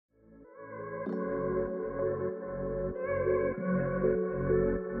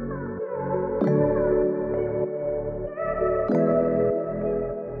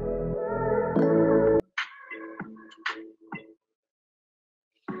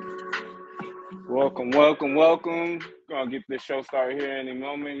Welcome, welcome, welcome. Gonna get this show started here in a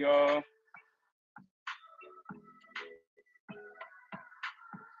moment, y'all.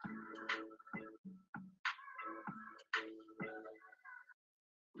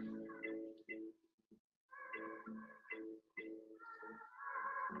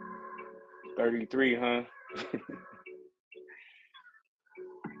 $33, huh?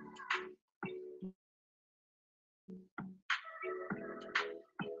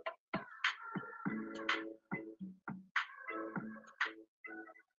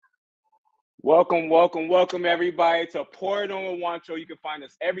 Welcome, welcome, welcome, everybody, to Pour It On with Juancho. You can find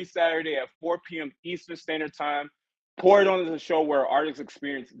us every Saturday at 4 p.m. Eastern Standard Time. Pour It On is a show where artist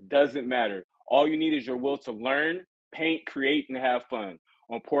experience doesn't matter. All you need is your will to learn, paint, create, and have fun.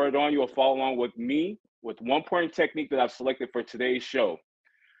 On Pour It On, you will follow along with me with one pouring technique that I've selected for today's show.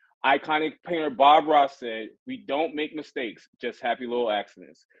 Iconic painter Bob Ross said, "We don't make mistakes, just happy little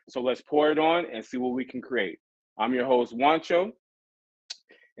accidents." So let's pour it on and see what we can create. I'm your host, Juancho,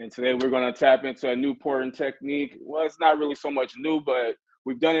 and today we're going to tap into a new pouring technique. Well, it's not really so much new, but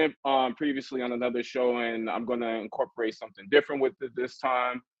we've done it previously on another show, and I'm going to incorporate something different with it this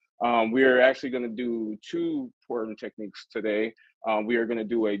time. We are actually going to do two pouring techniques today. We are going to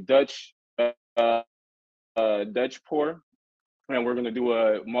do a Dutch pour, and we're going to do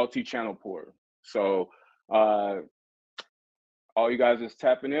a multi-channel pour. So all you guys is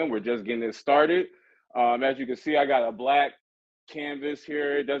tapping in. We're just getting it started. As you can see, I got a black canvas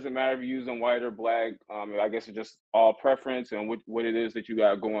here. It doesn't matter if you're using white or black. I guess it's just all preference and what it is that you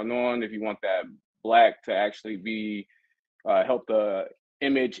got going on. If you want that black to actually be help the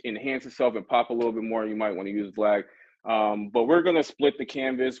image enhance itself and pop a little bit more, you might want to use black. But we're going to split the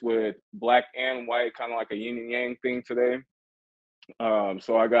canvas with black and white, kind of like a yin and yang thing today.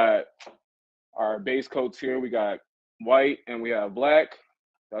 So I got our base coats here. We got white and we have black.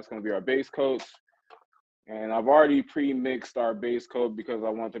 That's going to be our base coats. And I've already pre-mixed our base coat because I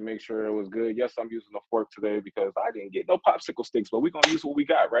wanted to make sure it was good. Yes, I'm using a fork today because I didn't get no popsicle sticks, but we're going to use what we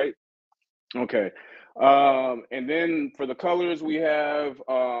got, right? Okay. And then for the colors we have,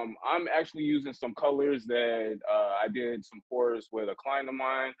 I'm actually using some colors that I did some pours with a client of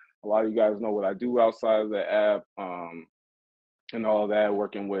mine. A lot of you guys know what I do outside of the app. And all that,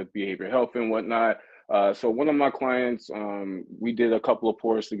 working with behavioral health and whatnot. So one of my clients, we did a couple of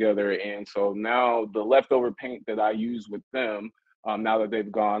pours together, and so now the leftover paint that I use with them, now that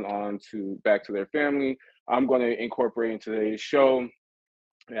they've gone on to back to their family, I'm going to incorporate into today's show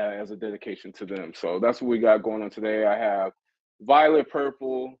as a dedication to them. So that's what we got going on today. I have violet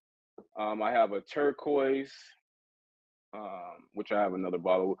purple, I have a turquoise, which I have another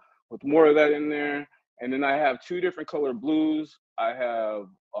bottle with more of that in there. And then I have two different color blues. I have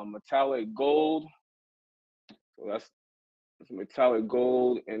a metallic gold. So that's metallic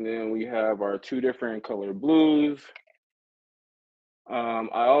gold. And then we have our two different color blues. I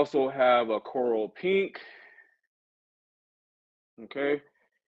also have a coral pink. Okay.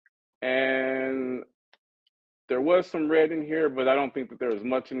 And there was some red in here, but I don't think that there was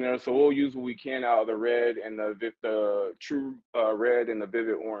much in there. So we'll use what we can out of the red and the true red and the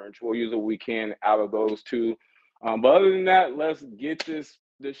vivid orange. We'll use what we can out of those two. But other than that, let's get this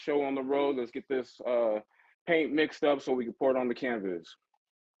show on the road. Let's get this paint mixed up so we can pour it on the canvas.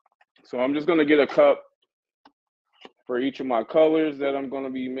 So I'm just going to get a cup for each of my colors that I'm going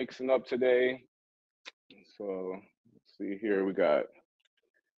to be mixing up today. So let's see here. We got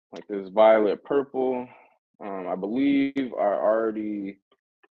like this violet purple. I believe I already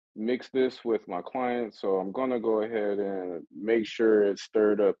mixed this with my client, so I'm gonna go ahead and make sure it's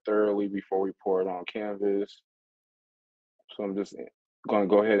stirred up thoroughly before we pour it on canvas. So I'm just gonna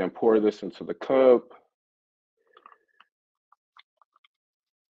go ahead and pour this into the cup.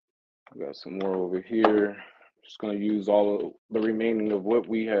 I got some more over here. Just gonna use all of the remaining of what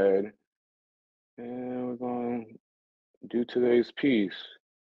we had, and we're gonna do today's piece.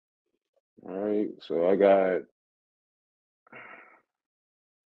 All right, so I got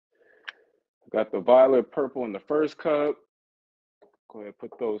the violet purple in the first cup. Go ahead and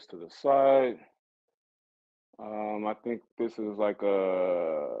put those to the side. I think this is like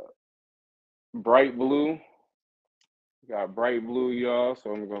a bright blue. Got bright blue, y'all.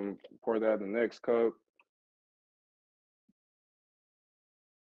 So I'm gonna pour that in the next cup.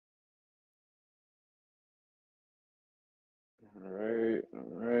 All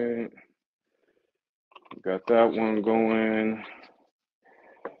right. Got that one going.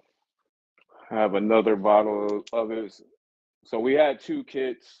 I have another bottle of it. So we had two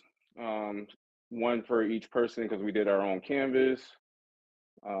kits, one for each person because we did our own canvas.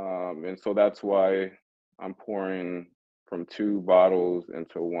 And so that's why I'm pouring from two bottles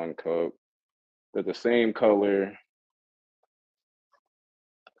into one cup. They're the same color.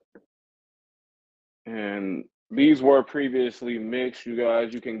 And these were previously mixed, you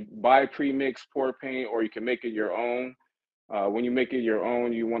guys. You can buy pre-mixed pour paint or you can make it your own. When you make it your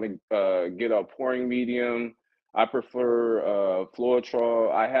own, you want to get a pouring medium. I prefer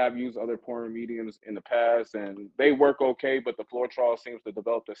Floetrol. I have used other pouring mediums in the past, and they work okay, but the Floetrol seems to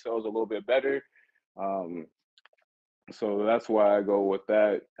develop the cells a little bit better. Um, so that's why I go with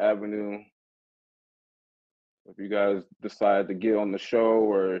that avenue. If you guys decide to get on the show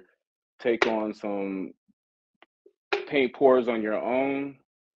or take on some paint pours on your own,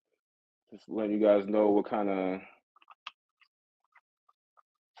 just letting you guys know what kind of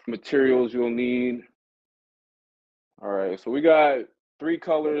materials you'll need. All right, so we got 3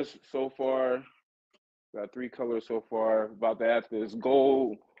 colors so far. Got 3 colors so far. About to add this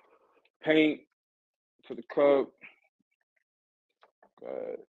gold paint to the cup.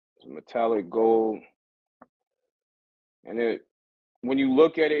 Got some metallic gold. And when you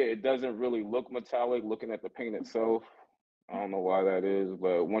look at it, it doesn't really look metallic looking at the paint itself. I don't know why that is,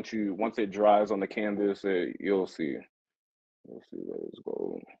 but once it dries on the canvas, you'll see. You'll see that it's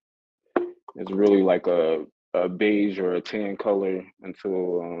gold. It's really like a beige or a tan color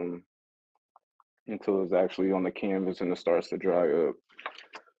until it's actually on the canvas and it starts to dry up.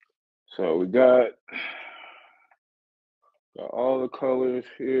 So we got all the colors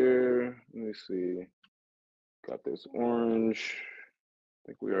here. Let me see. Got this orange. I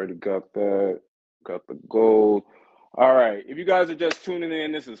think we already got that. Got the gold. All right. If you guys are just tuning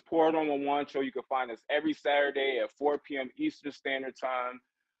in, this is Poured On with Juancho. You can find us every Saturday at 4 p.m. Eastern Standard Time.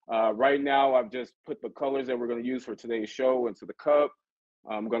 Right now, I've just put the colors that we're going to use for today's show into the cup.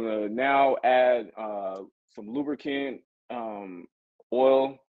 I'm going to now add some lubricant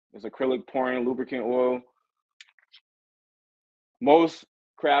oil. It's acrylic pouring lubricant oil. Most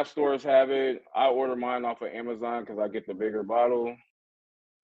craft stores have it. I order mine off of Amazon because I get the bigger bottle.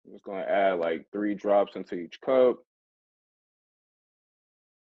 I'm just going to add like 3 drops into each cup.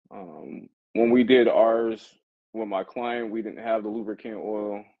 When we did ours with my client, we didn't have the lubricant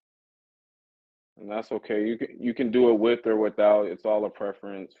oil, and that's okay. You can do it with or without. It's all a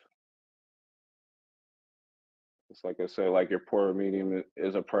preference. It's like I said, like your pour medium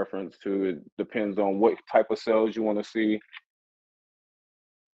is a preference too. It depends on what type of cells you want to see.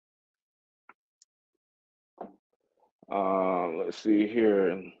 Let's see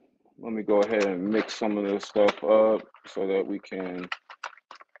here. Let me go ahead and mix some of this stuff up so that we can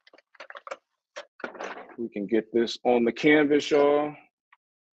get this on the canvas, y'all.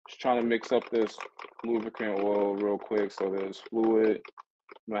 Just trying to mix up this lubricant oil real quick so that it's fluid.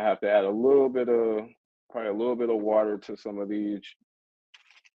 I'm gonna have to add probably a little bit of water to some of these.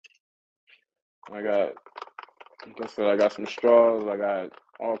 Like I said, I got some straws. I got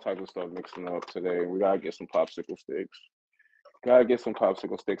all types of stuff mixing up today. We gotta get some popsicle sticks. Gotta get some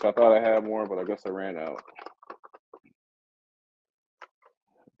popsicle sticks. I thought I had more, but I guess I ran out.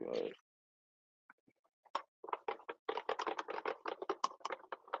 But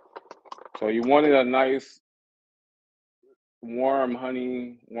so you wanted a nice warm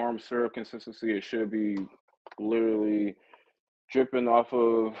honey, warm syrup consistency. It should be literally dripping off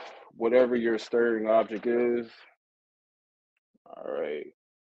of whatever your stirring object is. All right.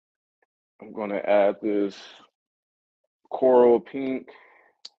 I'm gonna add this coral pink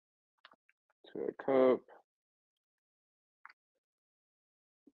to a cup.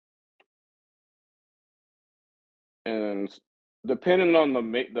 And depending on the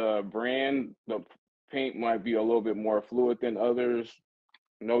brand, the paint might be a little bit more fluid than others.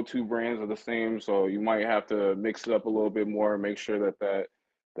 No 2 brands are the same, so you might have to mix it up a little bit more, make sure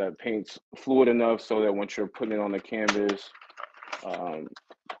that paint's fluid enough so that once you're putting it on the canvas,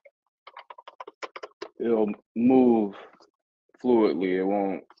 it'll move fluidly. It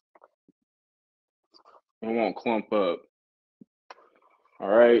won't clump up. All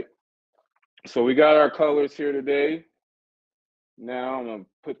right. So we got our colors here today. Now I'm gonna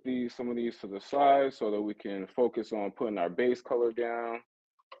put some of these to the side so that we can focus on putting our base color down.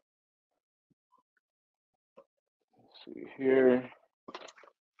 Let's see here.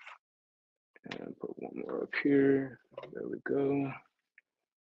 And put one more up here. There we go.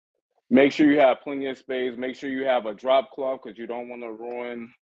 Make sure you have plenty of space. Make sure you have a drop cloth because you don't want to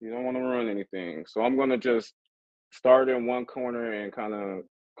ruin anything. So I'm gonna just start in one corner and kind of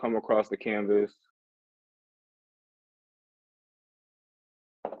come across the canvas.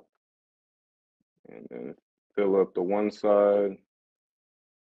 And then fill up the one side.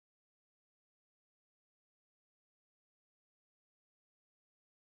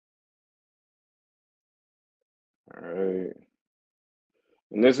 All right.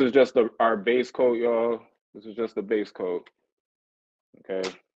 And this is just our base coat, y'all. This is just the base coat. Okay.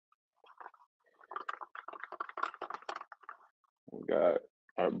 We got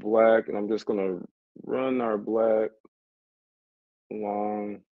our black, and I'm just gonna run our black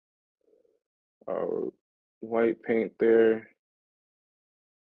along our white paint there.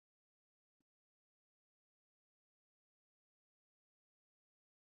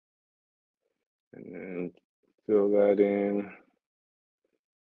 And then fill that in.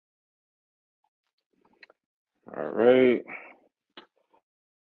 All right.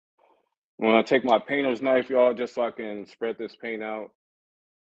 I'm gonna take my painter's knife, y'all, just so I can spread this paint out.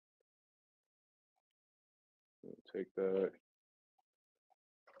 Take that.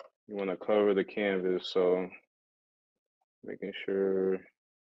 You want to cover the canvas, so making sure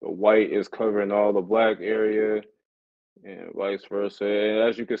the white is covering all the black area and vice versa. And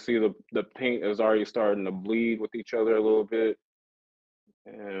as you can see, the paint is already starting to bleed with each other a little bit.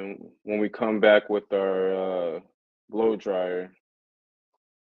 And when we come back with our blow dryer,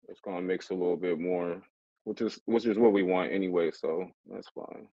 it's gonna mix a little bit more, which is what we want anyway, so that's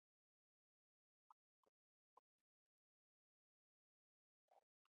fine.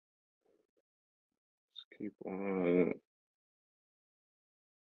 Just keep on.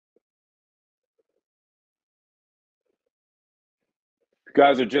 If you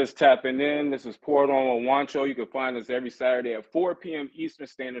guys are just tapping in, this is Poured On with Juancho. You can find us every Saturday at 4 p.m. Eastern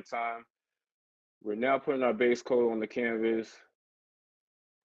Standard Time. We're now putting our base coat on the canvas.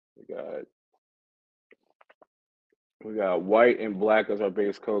 We got white and black as our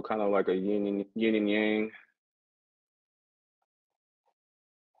base coat, kind of like a yin and yang.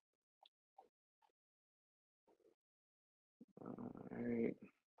 All right.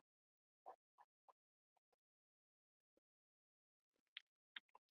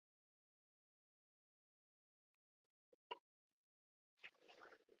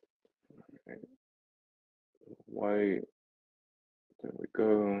 White. There we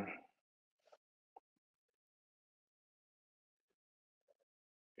go.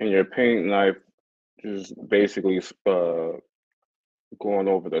 And your paint knife just basically going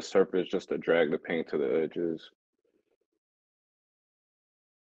over the surface just to drag the paint to the edges.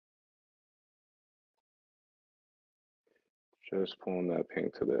 Just pulling that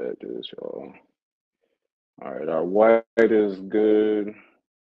paint to the edges, y'all. All right, our white is good.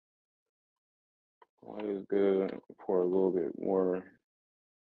 White is good. Pour a little bit more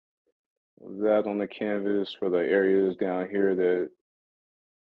of that on the canvas for the areas down here that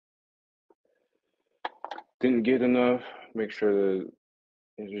didn't get enough. Make sure that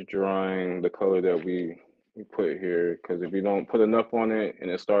it's drying the color that we put here, because if you don't put enough on it and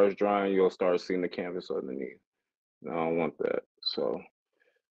it starts drying, you'll start seeing the canvas underneath. And I don't want that. So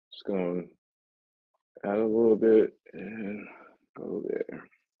just gonna add a little bit and go there.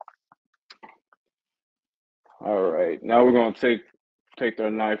 All right, now we're gonna take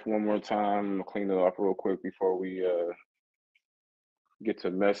our knife one more time. I'm gonna clean it off real quick before we get to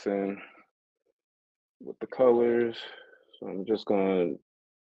messing with the colors. So I'm just gonna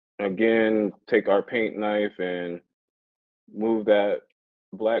again take our paint knife and move that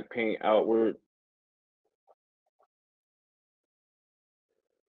black paint outward.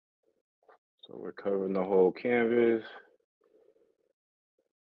 So we're covering the whole canvas.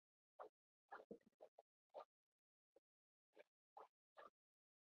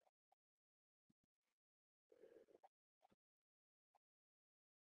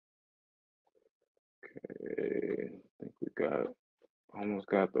 Okay, I think we almost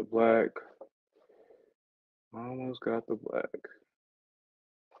got the black. Almost got the black.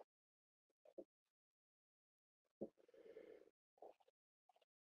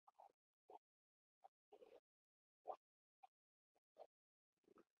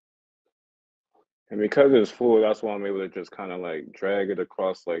 And because it's full, that's why I'm able to just kind of like drag it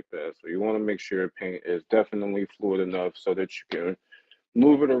across like that. So you want to make sure your paint is definitely fluid enough so that you can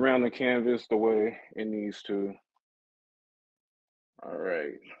move it around the canvas the way it needs to. All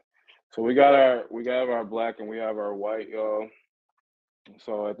right. So we got our black and we have our white, y'all.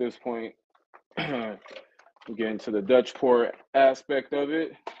 So at this point, we get into the Dutch pour aspect of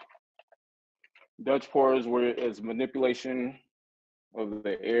it. Dutch pour is where it's manipulation of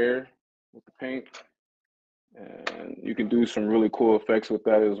the air with the paint. And you can do some really cool effects with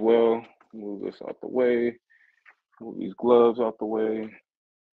that as well. Move this out the way. Move these gloves out the way.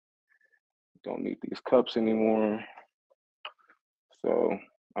 Don't need these cups anymore. So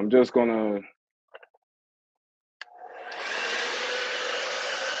I'm just gonna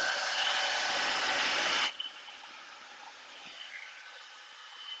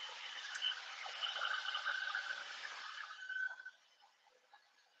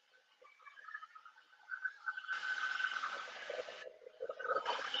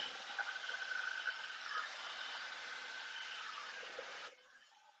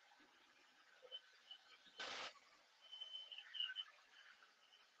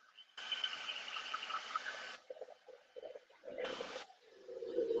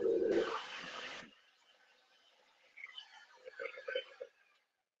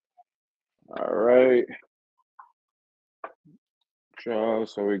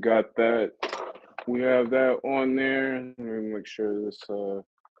So we got that. We have that on there. Let me make sure this is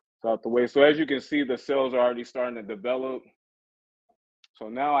out the way. So as you can see, the cells are already starting to develop. So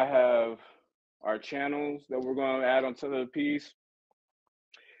now I have our channels that we're going to add onto the piece.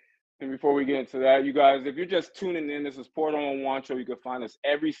 And before we get into that, you guys, if you're just tuning in, this is Portal on Juancho. You can find us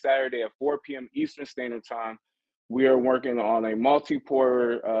every Saturday at 4 p.m. Eastern Standard Time. We are working on a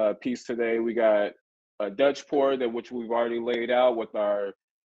multi-pour piece today. We got a Dutch pour that which we've already laid out with our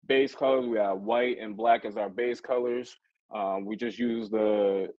base colors. We have white and black as our base colors. We just use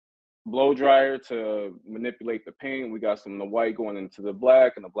the blow dryer to manipulate the paint. We got some of the white going into the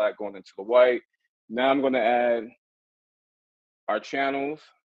black and the black going into the white. Now I'm going to add our channels.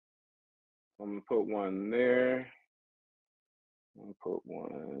 I'm going to put one there. I'm going to put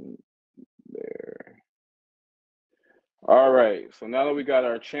one there. All right, so now that we got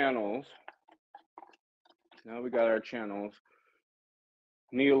our channels,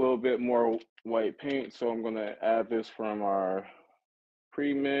 need a little bit more white paint, so I'm going to add this from our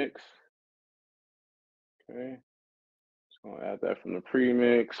pre-mix. Okay, just going to add that from the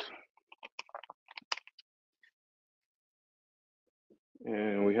pre-mix.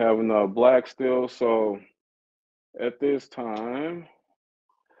 And we have enough black still, so at this time,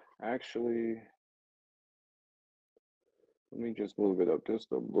 actually, let me just move it up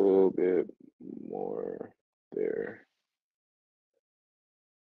just a little bit more there.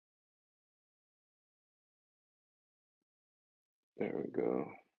 There we go.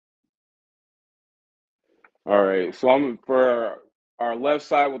 All right, so I'm for our left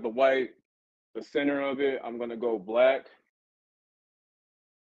side with the white, the center of it, I'm gonna go black.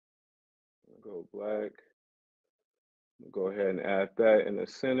 Go black. Go ahead and add that in the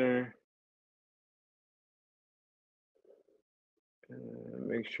center. And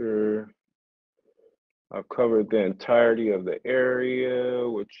make sure I've covered the entirety of the area,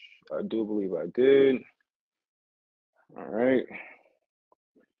 which I do believe I did. All right.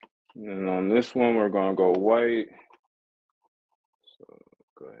 And on this one, we're gonna go white. So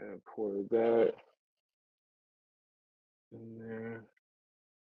go ahead and pour that in there.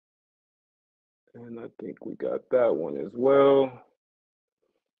 And I think we got that one as well.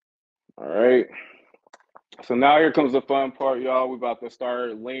 All right. So now here comes the fun part, y'all. We're about to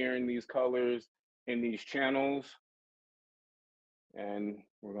start layering these colors in these channels. And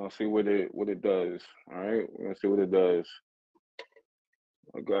we're gonna see what it does. All right, we're gonna see what it does.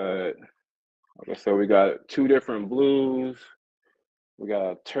 I got, like I said, we got two different blues. We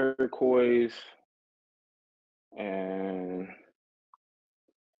got turquoise, and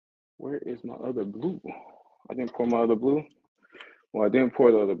where is my other blue? I didn't pour my other blue. Well, I didn't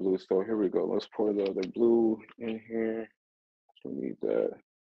pour the other blue, so here we go. Let's pour the other blue in here. So we need that.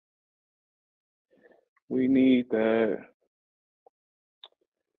 We need that.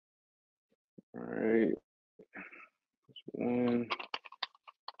 All right. This one.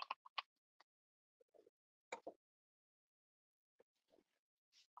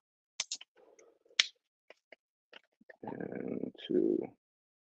 And two.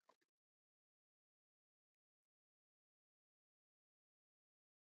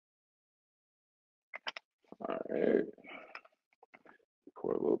 All right.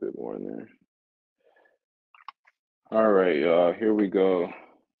 Pour a little bit more in there. All right, y'all, here we go.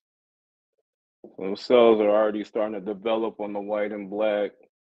 Those cells are already starting to develop on the white and black.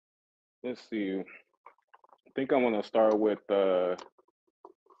 Let's see. I think I'm gonna start with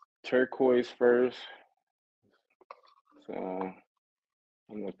turquoise first. So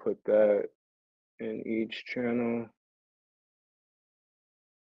I'm gonna put that in each channel.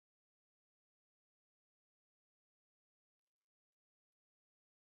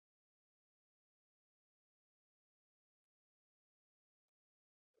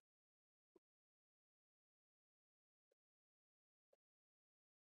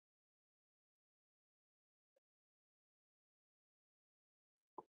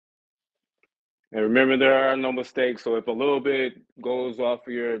 And remember, there are no mistakes. So if a little bit goes off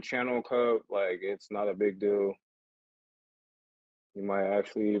of your channel cup, like it's not a big deal. You might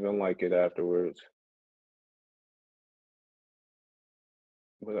actually even like it afterwards.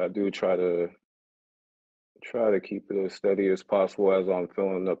 But I do try to keep it as steady as possible as I'm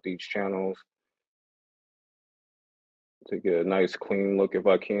filling up these channels to get a nice clean look if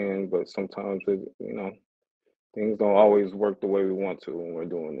I can. But sometimes it, things don't always work the way we want to when we're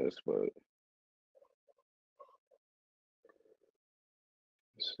doing this. But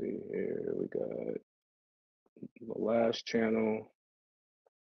let's see here, we got the last channel.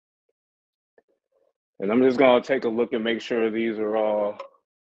 And I'm just gonna take a look and make sure these are all,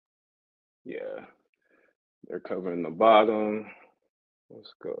 yeah, they're covering the bottom.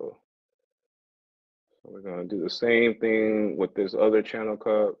 Let's go. So we're gonna do the same thing with this other channel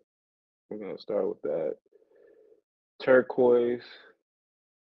cup. We're gonna start with that turquoise.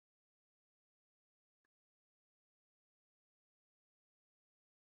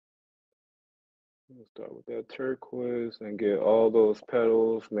 We'll start with that turquoise and get all those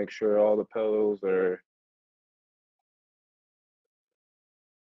petals. Make sure all the petals are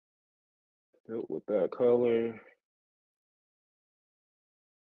filled with that color.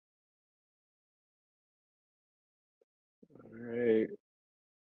 All right.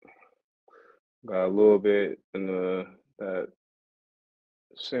 Got a little bit in that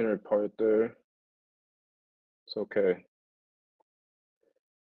center part there. It's okay.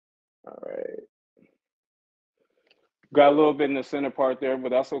 All right. Got a little bit in the center part there,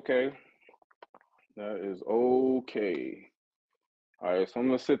 but that's okay. That is okay. All right, so I'm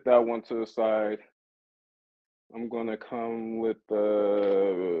gonna sit that one to the side. I'm gonna come with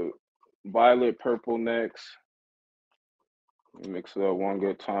the violet purple next. Mix it up one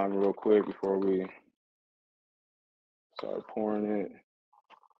good time real quick before we start pouring it.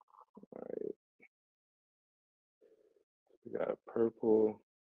 All right, we got purple.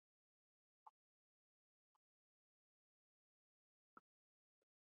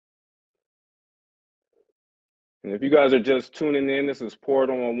 And if you guys are just tuning in, this is Poured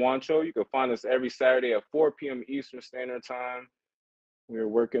on Juancho. You can find us every Saturday at 4 p.m. Eastern Standard Time. We're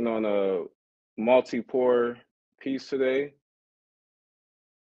working on a multi-pour piece today.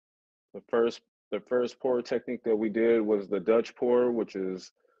 The first pour technique that we did was the Dutch pour, which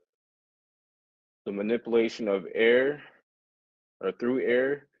is the manipulation of air or through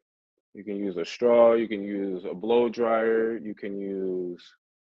air. You can use a straw, you can use a blow dryer, you can use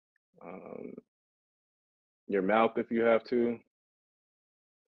um, your mouth if you have to.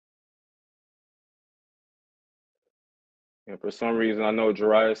 And for some reason, I know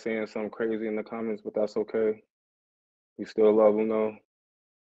Jariah is saying something crazy in the comments, but that's okay. We still love him though.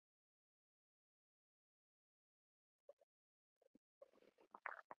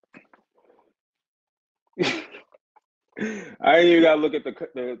 I ain't even gotta look at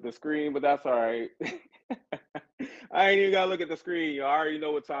the screen, but that's all right. I ain't even gotta look at the screen. You already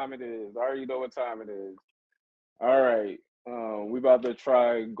know what time it is. I already know what time it is. All right. We about to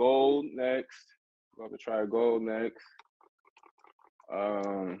try gold next. About to try gold next.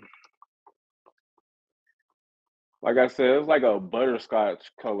 Um, like I said, it's like a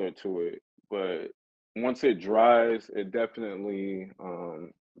butterscotch color to it, but once it dries, it definitely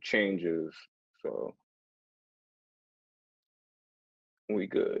changes. So we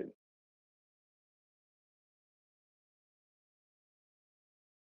good.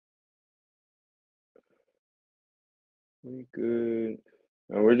 We good.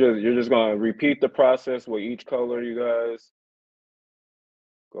 And you're just gonna repeat the process with each color, you guys.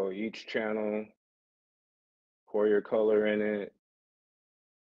 Go each channel, pour your color in it,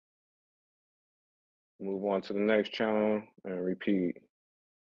 move on to the next channel, and repeat.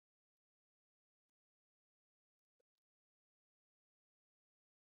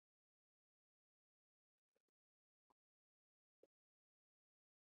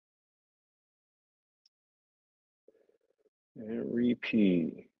 And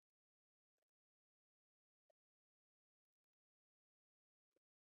repeat.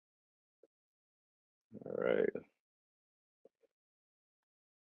 All right.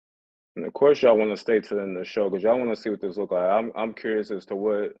 And of course, y'all want to stay to the end of the show because y'all want to see what this look like. I'm curious as to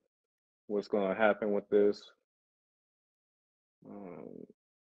what's gonna happen with this. Um,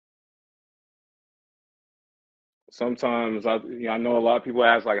 Sometimes I know a lot of people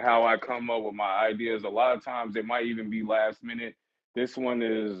ask like how I come up with my ideas. A lot of times it might even be last minute. This one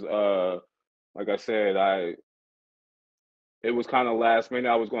is like I said, I it was kind of last minute.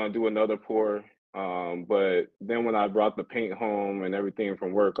 I was going to do another pour, but then when I brought the paint home and everything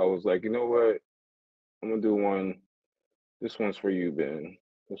from work, I was like, you know what? I'm gonna do one. This one's for you, Ben.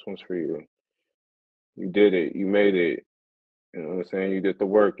 This one's for you. You did it. You made it. You know what I'm saying? You did the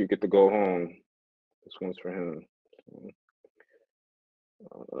work. You get to go home. This one's for him.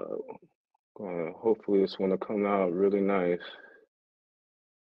 Hopefully this one will come out really nice.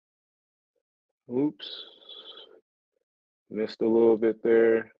 Oops. Missed a little bit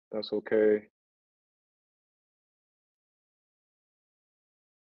there. That's okay.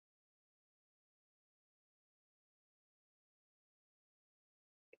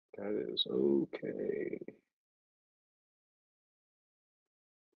 That is okay.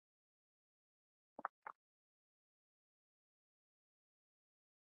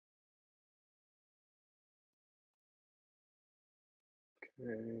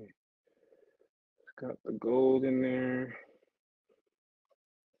 Okay. Got the gold in there.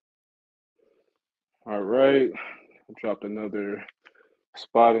 All right, dropped another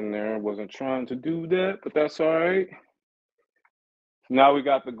spot in there. Wasn't trying to do that, but that's all right. Now we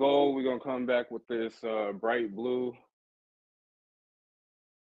got the gold. We're gonna come back with this bright blue.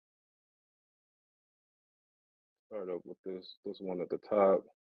 Start up with this one at the top.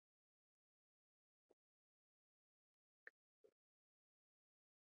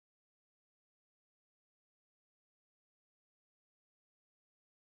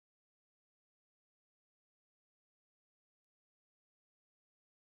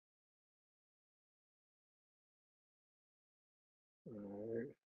 All right.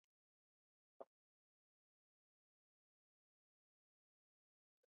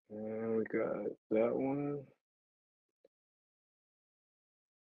 And we got that one.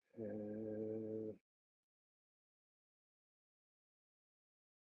 And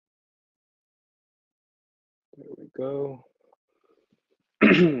there we go.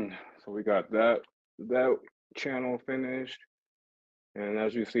 So we got that channel finished. And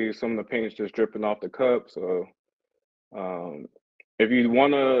as you see, some of the paint's just dripping off the cup. So um, if you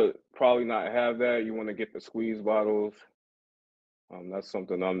want to probably not have that, you want to get the squeeze bottles. That's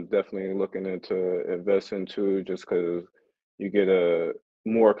something I'm definitely looking into invest into just because you get a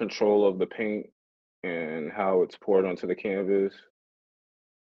more control of the paint and how it's poured onto the canvas.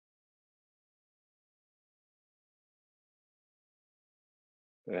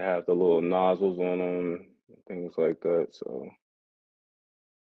 They have the little nozzles on them, things like that. So,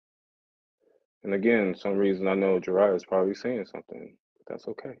 and again, some reason I know Jiraiya is probably saying something, but that's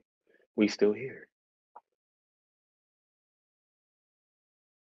okay. We still here.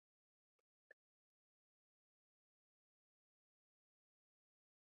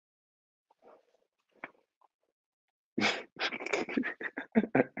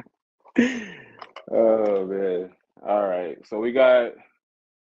 Oh man. All right. So we got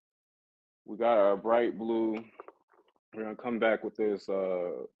our bright blue. We're gonna come back with this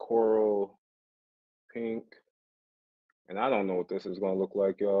coral pink. And I don't know what this is gonna look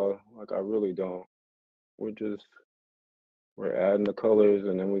like, y'all. Like I really don't. We're just we're adding the colors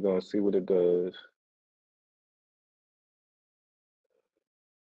and then we're gonna see what it does.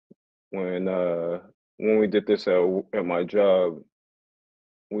 When uh when we did this at my job,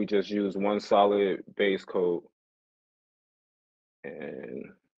 we just used one solid base coat and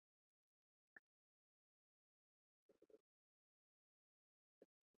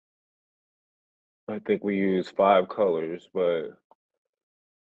I think we used 5 colors, but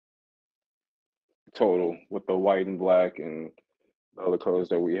total with the white and black and the other colors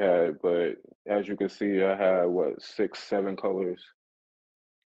that we had. But as you can see, I had what 6, 7 colors,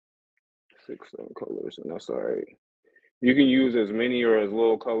 6, 7 colors, and that's all right. You can use as many or as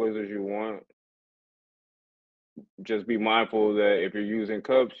little colors as you want. Just be mindful that if you're using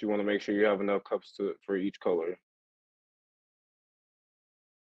cups, you want to make sure you have enough cups for each color.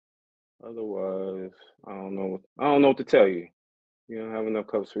 Otherwise, I don't know what to tell you. You don't have enough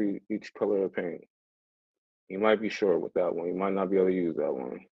cups for each color of paint. You might be short with that one. You might not be able to use that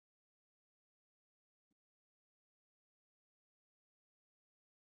one.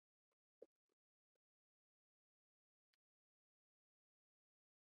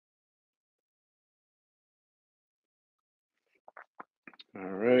 All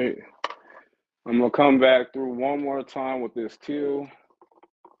right. I'm gonna come back through one more time with this teal.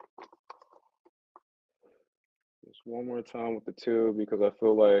 Just one more time with the teal because I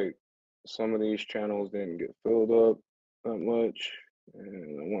feel like some of these channels didn't get filled up that much,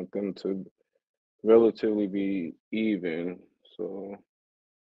 and I want them to relatively be even. So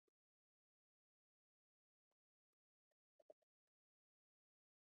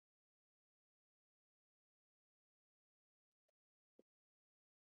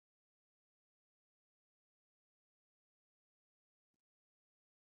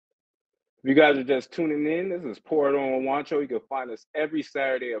if you guys are just tuning in, this is Pour It On Juancho. You can find us every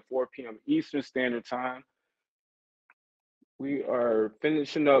Saturday at 4 p.m. Eastern Standard Time. We are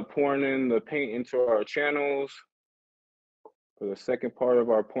finishing up pouring in the paint into our channels for the second part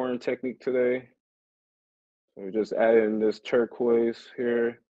of our pouring technique today. So we're just adding this turquoise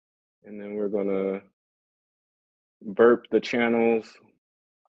here, and then we're gonna burp the channels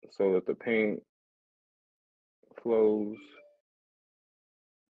so that the paint flows.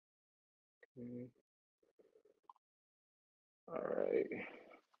 Okay. All right.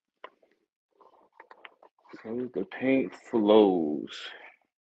 So the paint flows.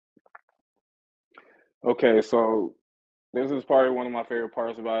 Okay, so this is probably one of my favorite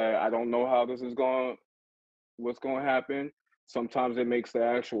parts about it. I don't know how this is going, what's going to happen. Sometimes it makes the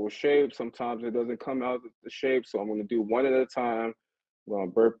actual shape. Sometimes it doesn't come out the shape. So I'm going to do one at a time. I'm going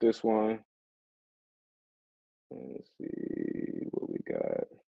to burp this one. Let's see what we got.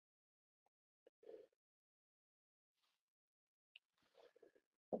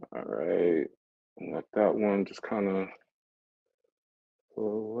 All right. Let that one just kind of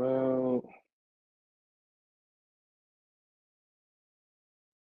flow out.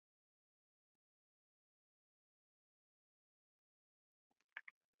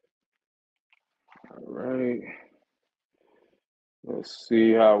 All right. Let's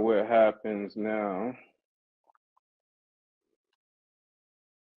see how it happens now.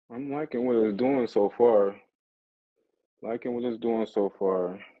 I'm liking what it's doing so far. Liking what it's doing so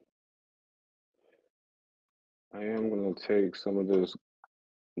far. I am gonna take some of this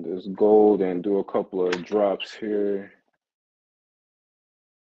gold and do a couple of drops here.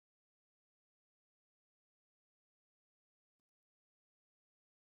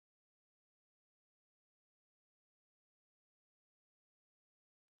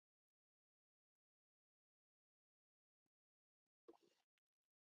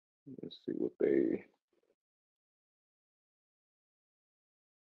 Let's see what they.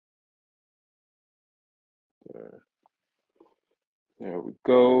 There, there we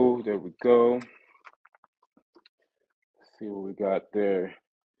go. There we go. Let's see what we got there.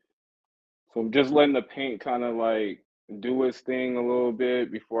 So I'm just letting the paint kind of like do its thing a little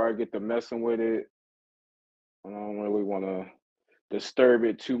bit before I get to messing with it. I don't really want to disturb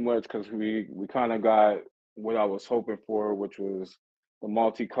it too much because we kind of got what I was hoping for, which was the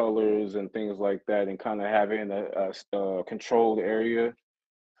multicolors and things like that, and kind of having a controlled area.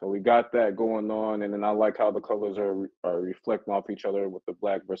 So we got that going on, and then I like how the colors are reflecting off each other with the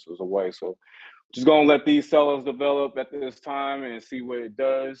black versus the white. So just gonna let these cells develop at this time and see what it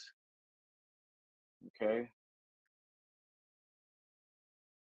does. Okay.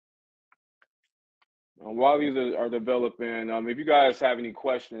 While these are developing, if you guys have any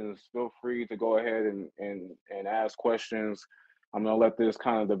questions, feel free to go ahead and ask questions. I'm gonna let this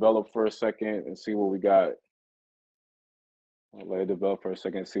kind of develop for a second and see what we got. I'll let it develop for a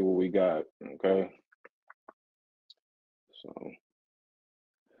second and see what we got. Okay. So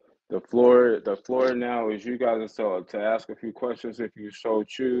the floor now is you guys to ask a few questions if you so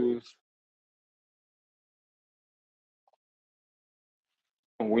choose.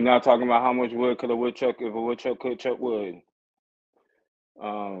 And we're not talking about how much wood could a woodchuck if a woodchuck could chuck wood.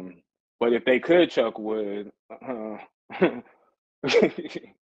 Um, but if they could chuck wood,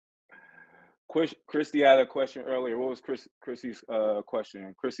 Christy had a question earlier. What was Chrissy's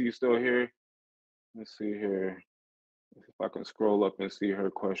question? Chrissy, you still here? Let's see here. If I can scroll up and see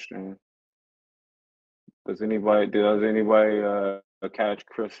her question. Does anybody catch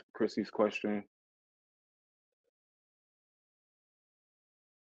Chrissy's question?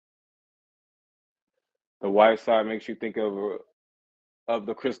 The white side makes you think of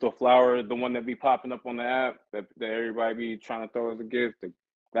the crystal flower, the one that be popping up on the app that everybody be trying to throw as a gift.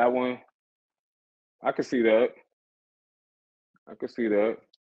 That one, I could see that. I could see that.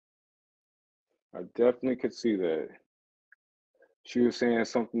 I definitely could see that. She was saying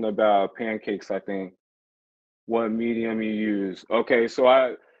something about pancakes, I think. What medium you use? Okay,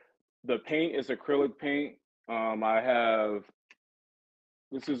 so the paint is acrylic paint. I have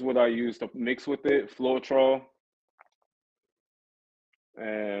this is what I use to mix with it, Floetrol,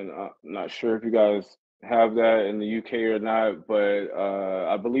 and I'm not sure if you guys have that in the UK or not, but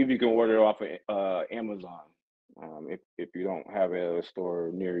I believe you can order it off of Amazon. If you don't have it at a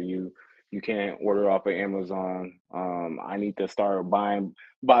store near you, you can't order off of Amazon. I need to start buying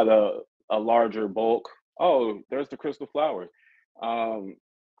by the a larger bulk. Oh, there's the crystal flower. Um,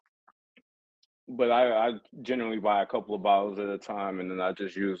 but I generally buy a couple of bottles at a time, and then I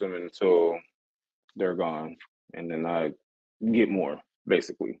just use them until they're gone, and then I get more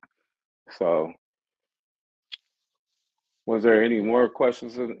basically. So, was there any more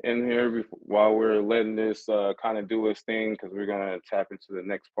questions in here while we're letting this kind of do its thing? Because we're gonna tap into the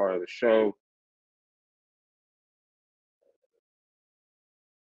next part of the show.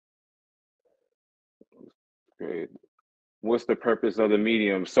 Great. What's the purpose of the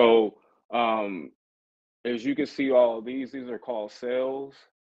medium? So, um, as you can see, all of these are called cells.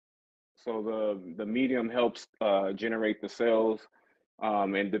 So the medium helps generate the cells,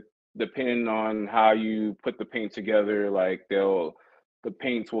 and depending on how you put the paint together, like the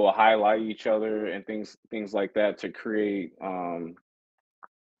paints will highlight each other and things like that to create a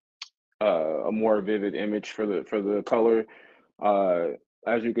more vivid image for the color. Uh,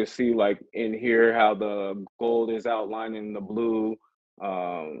 as you can see, like in here, how the gold is outlining the blue.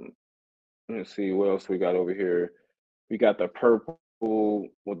 Um, let's see what else we got over here. We got the purple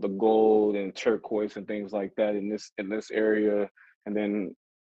with the gold and turquoise and things like that in this area, and then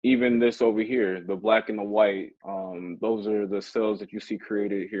even this over here, the black and the white, those are the cells that you see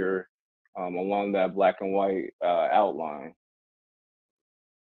created here along that black and white outline.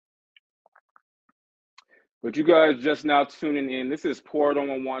 But you guys just now tuning in, this is Poured on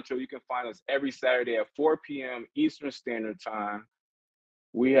Juancho. You can find us every Saturday at 4 p.m. Eastern Standard Time.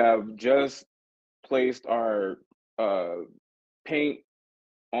 We have just placed our paint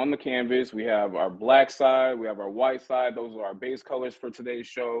on the canvas. We have our black side, we have our white side. Those are our base colors for today's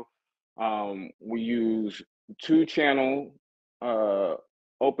show. We use 2-channel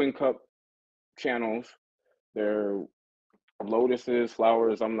open cup channels. They're lotuses,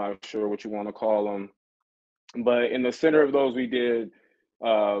 flowers, I'm not sure what you want to call them. But in the center of those, we did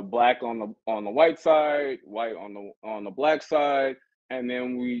black on the white side, white on the black side, and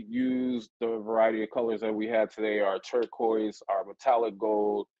then we used the variety of colors that we had today: our turquoise, our metallic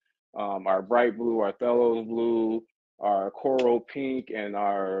gold, our bright blue, our phthalo blue, our coral pink, and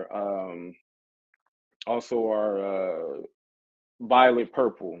our also our violet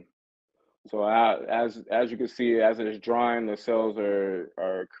purple. So as you can see, as it's drying, the cells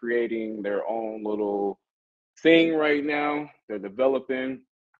are creating their own little thing right now. They're developing.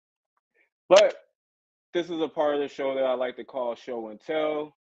 But this is a part of the show that I like to call show and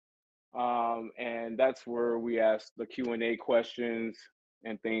tell. And that's where we ask the Q&A questions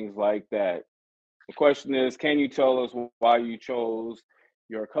and things like that. The question is, can you tell us why you chose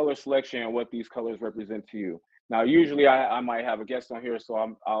your color selection and what these colors represent to you? Now, usually I might have a guest on here,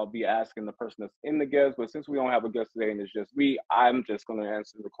 so I'll be asking the person that's in the guest, but since we don't have a guest today and it's just me, I'm just going to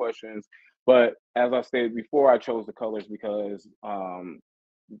answer the questions. But as I stated before, I chose the colors because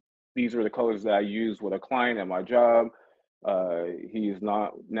these are the colors that I use with a client at my job. He's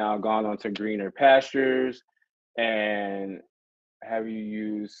not now gone on to greener pastures. And have you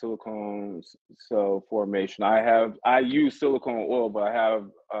used silicone cell formation? I use silicone oil, but I have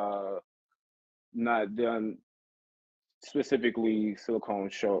not done specifically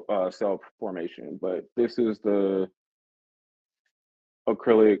silicone cell formation. But this is the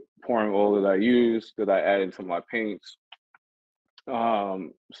acrylic pouring oil that I use that I added to my paints.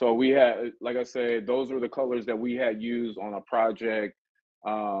 So we had, like I said, those were the colors that we had used on a project.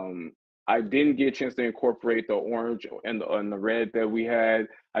 I didn't get a chance to incorporate the orange and the red that we had.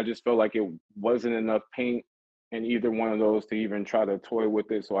 I just felt like it wasn't enough paint in either one of those to even try to toy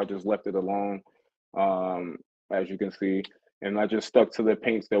with it. So I just left it alone, as you can see. And I just stuck to the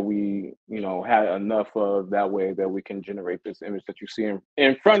paints that we, had enough of, that way that we can generate this image that you see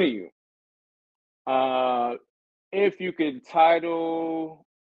in front of you. If you could title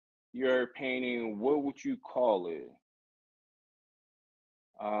your painting, what would you call it?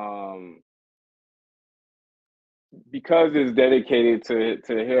 Because it's dedicated to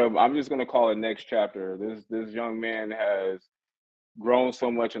him, I'm just gonna call it Next Chapter. This young man has grown so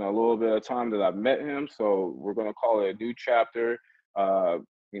much in a little bit of time that I've met him, so we're gonna call it a new chapter.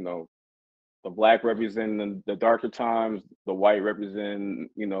 You know, the black representing the darker times, the white representing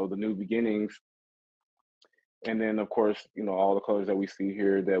the new beginnings, and then of course all the colors that we see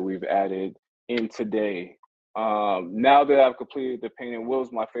here that we've added in today. Now that I've completed the painting, what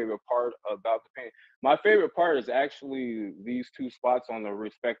was my favorite part about the painting? My favorite part is actually these two spots on the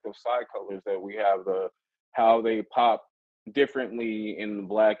respective side colors that we have, how they pop differently in the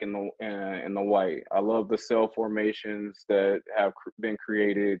black and the white. I love the cell formations that have been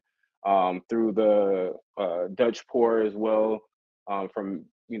created through the Dutch pour as well, from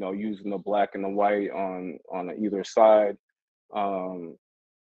using the black and the white on either side.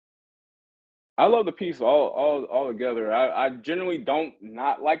 I love the piece all together. I generally don't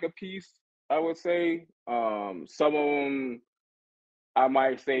not like a piece, I would say. Some of them I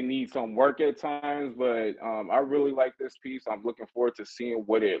might say need some work at times, but I really like this piece. I'm looking forward to seeing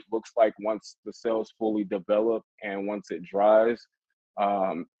what it looks like once the cells fully develop and once it dries.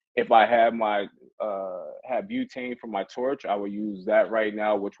 If I had butane for my torch, I would use that right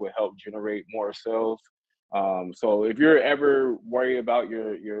now, which would help generate more cells. So if you're ever worried about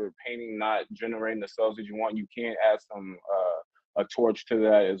your painting not generating the cells that you want, you can add some a torch to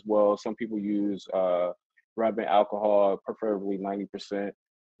that as well. Some people use rubbing alcohol, preferably 90%.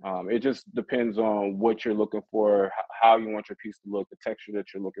 It just depends on what you're looking for, how you want your piece to look, the texture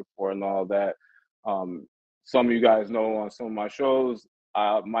that you're looking for, and all that. Some of you guys know on some of my shows,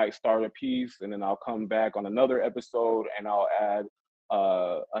 I might start a piece and then I'll come back on another episode and I'll add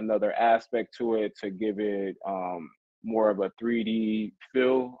another aspect to it to give it more of a 3D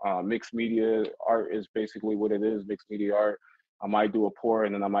feel. Mixed media art is basically what it is, mixed media art. I might do a pour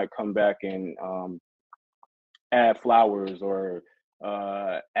and then I might come back and add flowers or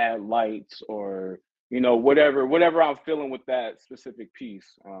add lights or whatever I'm feeling with that specific piece.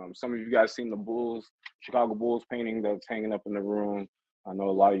 Some of you guys seen the Bulls, Chicago Bulls painting that's hanging up in the room. I know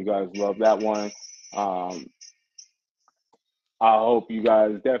a lot of you guys love that one. I hope you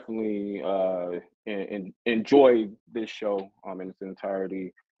guys definitely enjoy this show in its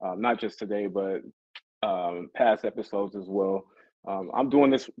entirety, not just today, but past episodes as well. I'm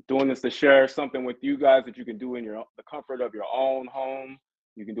doing this to share something with you guys that you can do in the comfort of your own home.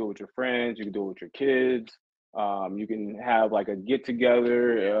 You can do it with your friends. You can do it with your kids. You can have like a get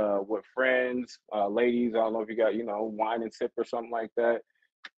together with friends, ladies. I don't know if you got wine and sip or something like that.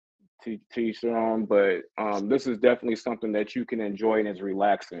 To each their own, but this is definitely something that you can enjoy and is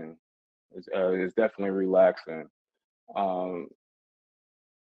relaxing. It's definitely relaxing. Um,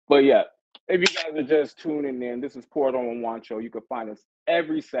 but yeah, if you guys are just tuning in, this is Port on Juancho. You can find us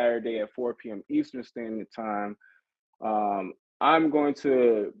every Saturday at 4 p.m. Eastern Standard Time. I'm going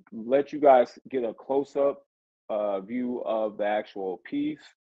to let you guys get a close-up view of the actual piece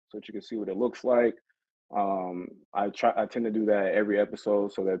so that you can see what it looks like. I tend to do that every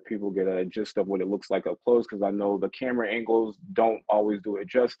episode so that people get a gist of what it looks like up close, because I know the camera angles don't always do it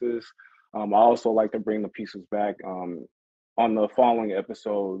justice. I also like to bring the pieces back on the following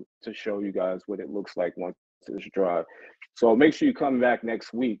episode to show you guys what it looks like once it's dry. So make sure you come back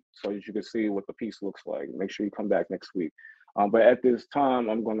next week so that you can see what the piece looks like. Make sure you come back next week. But at this time,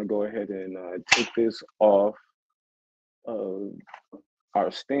 I'm going to go ahead and take this off of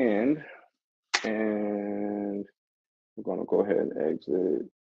our stand, and we're going to go ahead and exit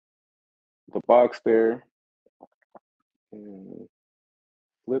the box there and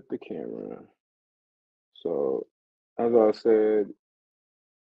flip the camera. So as I said,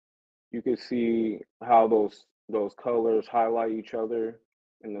 you can see how those colors highlight each other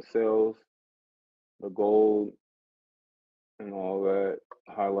in the cells. The gold and all that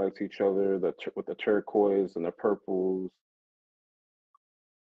highlights each other, with the turquoise and the purples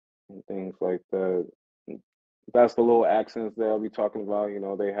and things like that. That's the little accents that I'll be talking about.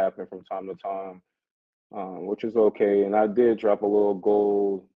 They happen from time to time, which is okay. And I did drop a little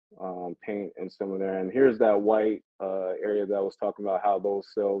gold paint in some of there. And here's that white area that I was talking about, how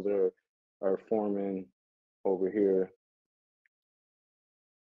those cells are forming over here,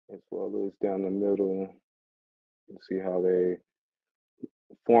 as well as down the middle. You see how they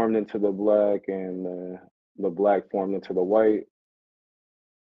formed into the black, and the black formed into the white.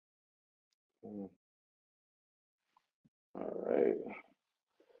 All right.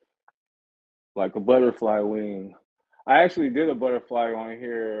 Like a butterfly wing. I actually did a butterfly on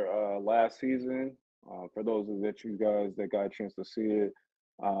here last season. For those of you guys that got a chance to see it,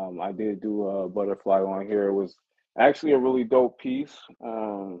 I did do a butterfly on here. It was actually a really dope piece.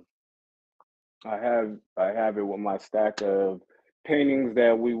 I have it with my stack of paintings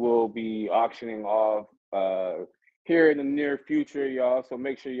that we will be auctioning off here in the near future, y'all. So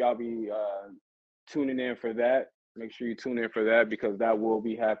make sure y'all be tuning in for that. Make sure you tune in for that, because that will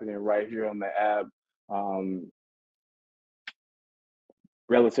be happening right here on the app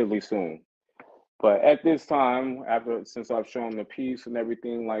relatively soon. But at this time, since I've shown the piece and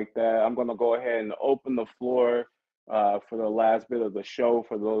everything like that, I'm going to go ahead and open the floor for the last bit of the show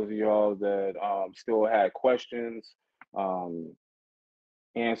for those of y'all that still had questions,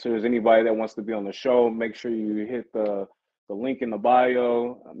 answers. Anybody that wants to be on the show, make sure you hit the link in the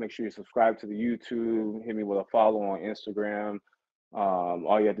bio. Make sure you subscribe to the YouTube. Hit me with a follow on Instagram.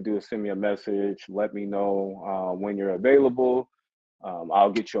 All you have to do is send me a message. Let me know when you're available.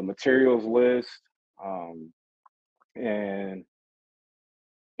 I'll get you a materials list. And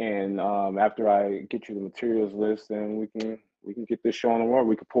after I get you the materials list, then we can get this show on the road.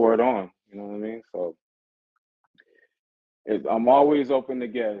 We can pour it on. You know what I mean? So I'm always open to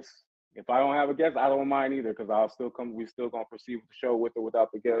guests. If I don't have a guest, I don't mind either, because I'll still come. We still gonna proceed with the show with or without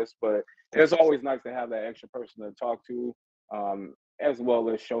the guest. But it's always nice to have that extra person to talk to, as well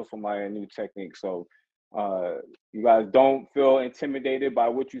as show somebody a new technique. So you guys don't feel intimidated by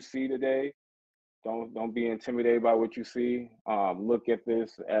what you see today. Don't be intimidated by what you see. Look at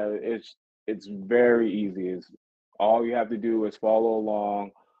this as it's very easy. It's all you have to do is follow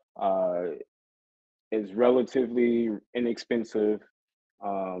along. It's relatively inexpensive.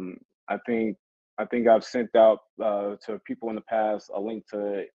 Um, I think I've sent out to people in the past a link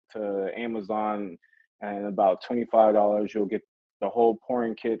to Amazon, and about $25 you'll get the whole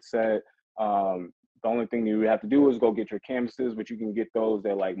pouring kit set. The only thing you have to do is go get your canvases, but you can get those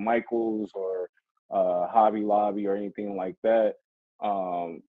at like Michael's or Hobby Lobby or anything like that.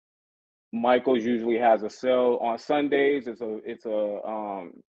 Michael's usually has a sale on Sundays. I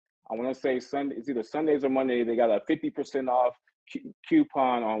want to say Sunday. It's either Sundays or Monday. They got a 50% off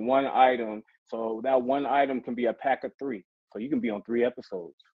coupon on one item. So that one item can be a pack of three. So you can be on 3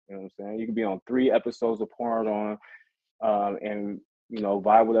 episodes. You know what I'm saying? You can be on 3 episodes of Pouring On, and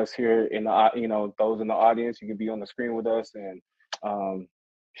vibe with us here in the those in the audience. You can be on the screen with us and um,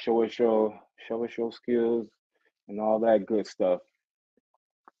 show us your skills and all that good stuff.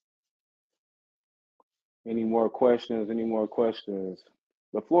 Any more questions? Any more questions?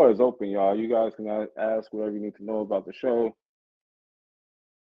 The floor is open, y'all. You guys can ask whatever you need to know about the show.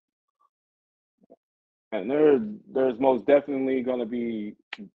 And there's most definitely going to be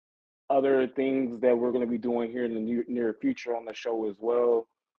other things that we're going to be doing here in the near future on the show as well.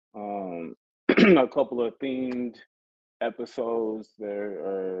 A couple of themed episodes that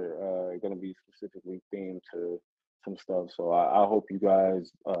are going to be specifically themed to some stuff. So I hope you guys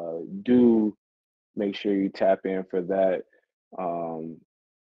do make sure you tap in for that.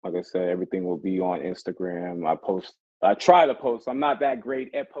 Like I said, everything will be on Instagram. I try to post. I'm not that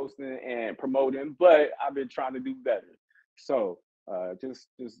great at posting and promoting, but I've been trying to do better. So just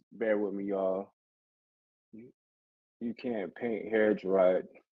bear with me, y'all. You can't paint hair dry.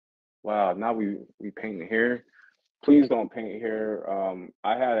 Wow, now we painting hair. Please don't paint hair.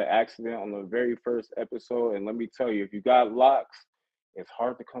 I had an accident on the very first episode, and let me tell you, if you got locks, it's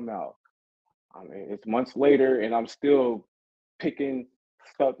hard to come out. I mean, it's months later, and I'm still picking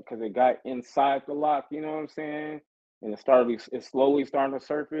stuff because it got inside the lock. You know what I'm saying? And it's slowly starting to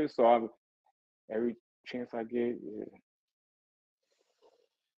surface. So I'm every chance I get, yeah,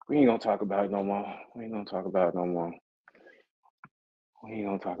 we ain't gonna talk about it no more. We ain't gonna talk about it no more. We ain't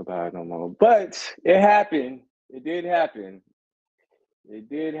gonna talk about it no more. But it happened. It did happen. It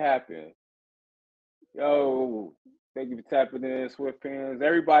did happen. Yo, thank you for tapping in, Swift fans.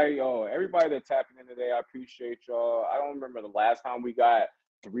 Everybody that tapping in today, I appreciate y'all. I don't remember the last time we got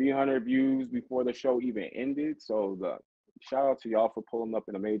 300 views before the show even ended. So the shout out to y'all for pulling up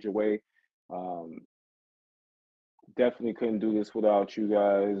in a major way. Um, Definitely couldn't do this without you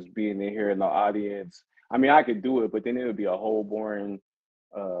guys being in here in the audience. I mean, I could do it, but then it would be a whole boring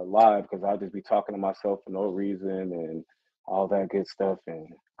live because I'll just be talking to myself for no reason and all that good stuff. And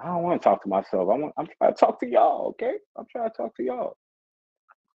I don't want to talk to myself. I'm trying to talk to y'all, okay? I'm trying to talk to y'all.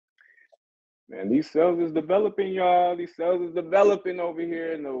 Man, these cells is developing, y'all. These cells is developing over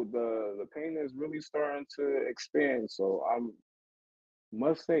here, and the pain is really starting to expand. So I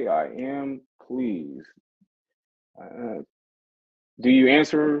must say I am pleased. Do you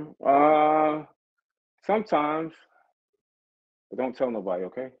answer? Sometimes, but don't tell nobody,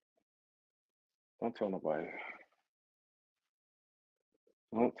 okay? Don't tell nobody.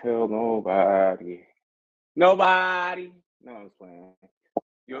 Don't tell nobody. Nobody. No, I'm just playing.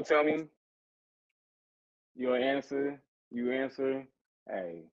 You'll tell me. You'll answer. You answer.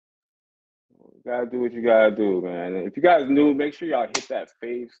 Hey, you gotta do what you gotta do, man. If you guys new, make sure y'all hit that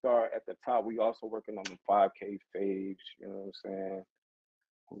fave star at the top. We also working on the 5K faves. You know what I'm saying?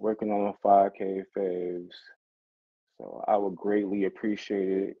 We're working on the 5K faves. So I would greatly appreciate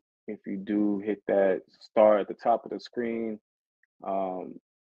it if you do hit that star at the top of the screen. Um,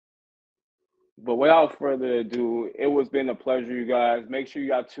 but without further ado, it was been a pleasure, you guys. Make sure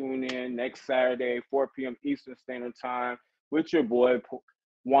y'all tune in next Saturday, 4 p.m. Eastern Standard Time, with your boy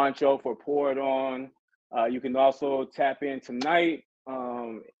Juancho for Pour It On. You can also tap in tonight.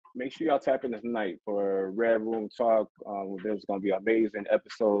 Make sure y'all tap in tonight for Red Room Talk. There's going to be amazing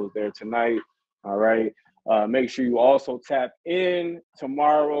episodes there tonight. All right. Make sure you also tap in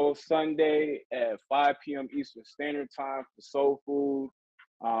tomorrow, Sunday at 5 p.m. Eastern Standard Time for Soul Food.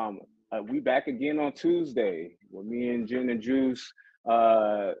 We back again on Tuesday with me and Gin and Juice.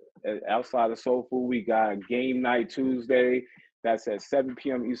 Outside of Soul Food, we got Game Night Tuesday. That's at 7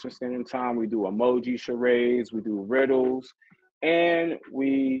 p.m. Eastern Standard Time. We do emoji charades, we do riddles, and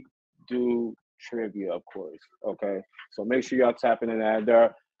we do trivia, of course. Okay, so make sure y'all tap into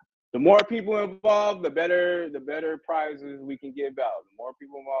that. The more people involved, the better prizes we can give out. The more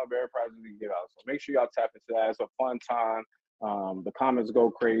people involved, the better prizes we can give out. So make sure y'all tap into that. It's a fun time. The comments go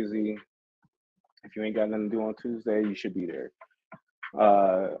crazy. If you ain't got nothing to do on Tuesday, you should be there.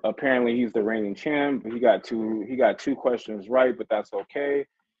 Apparently he's the reigning champ. He got two questions right, but that's okay.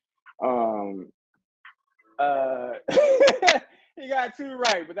 He got two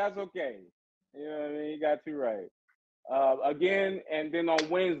right, but that's okay. You know what I mean? He got two right. Again, and then on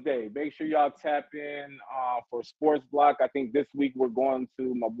Wednesday, make sure y'all tap in for Sports Block. I think this week we're going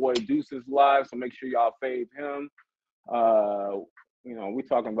to my boy Deuce's live, so make sure y'all fave him. We're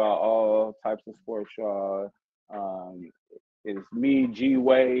talking about all types of sports, y'all. It's me,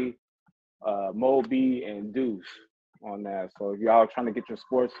 G-Way, Moby, and Deuce on that. So if y'all trying to get your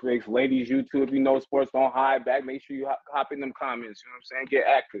sports fix, ladies, you too, if you know sports, don't hide back. Make sure you hop in them comments. You know what I'm saying? Get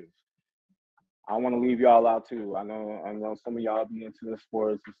active. I want to leave y'all out too. I know some of y'all be into the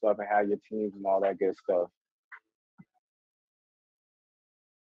sports and stuff and have your teams and all that good stuff.